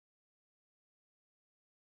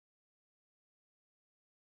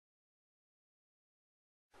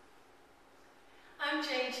I'm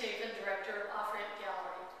Chafin, Director of Offramp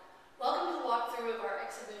Gallery. Welcome to the walkthrough of our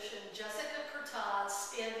exhibition, Curtaz,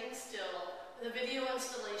 Standing Still, with a video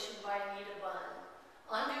installation by Anita Bunn.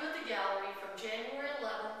 On view at the gallery from January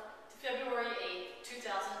 11th to February 8th,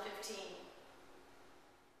 2015.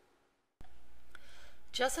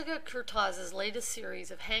 Curtaz's latest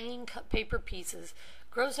series of hanging cut paper pieces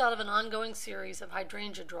grows out of an ongoing series of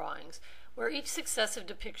hydrangea drawings, where each successive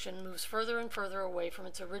depiction moves further and further away from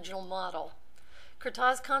its original model.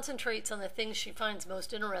 Curtaz concentrates on the things she finds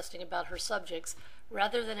most interesting about her subjects,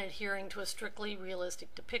 rather than adhering to a strictly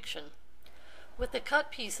realistic depiction. With the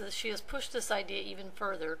cut pieces, she has pushed this idea even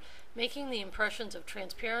further, making the impressions of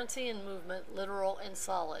transparency and movement literal and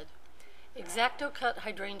solid. Exacto-cut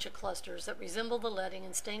hydrangea clusters that resemble the leading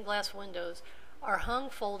in stained glass windows are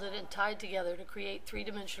hung, folded, and tied together to create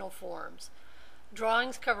three-dimensional forms.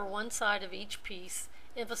 Drawings cover one side of each piece,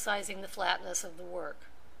 emphasizing the flatness of the work.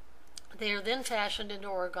 They are then fashioned into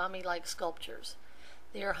origami-like sculptures.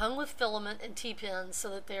 They are hung with filament and T-pins so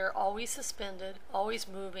that they are always suspended, always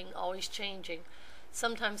moving, always changing,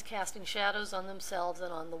 sometimes casting shadows on themselves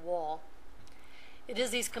and on the wall. It is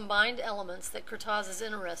these combined elements that Curtaz is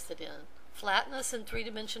interested in: flatness and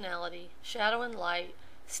three-dimensionality, shadow and light,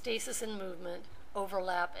 stasis and movement,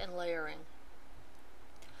 overlap and layering.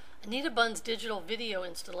 Anita Bunn's digital video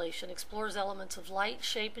installation explores elements of light,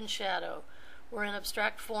 shape, and shadow, wherein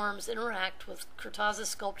abstract forms interact with Curtaz's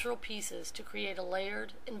sculptural pieces to create a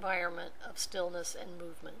layered environment of stillness and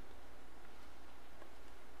movement.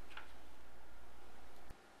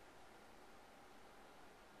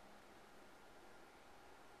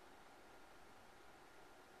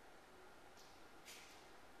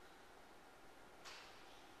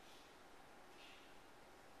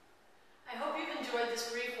 I hope you've enjoyed this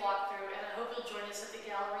brief walkthrough, and I hope you'll join us at the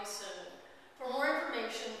gallery soon. For more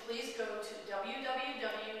information, please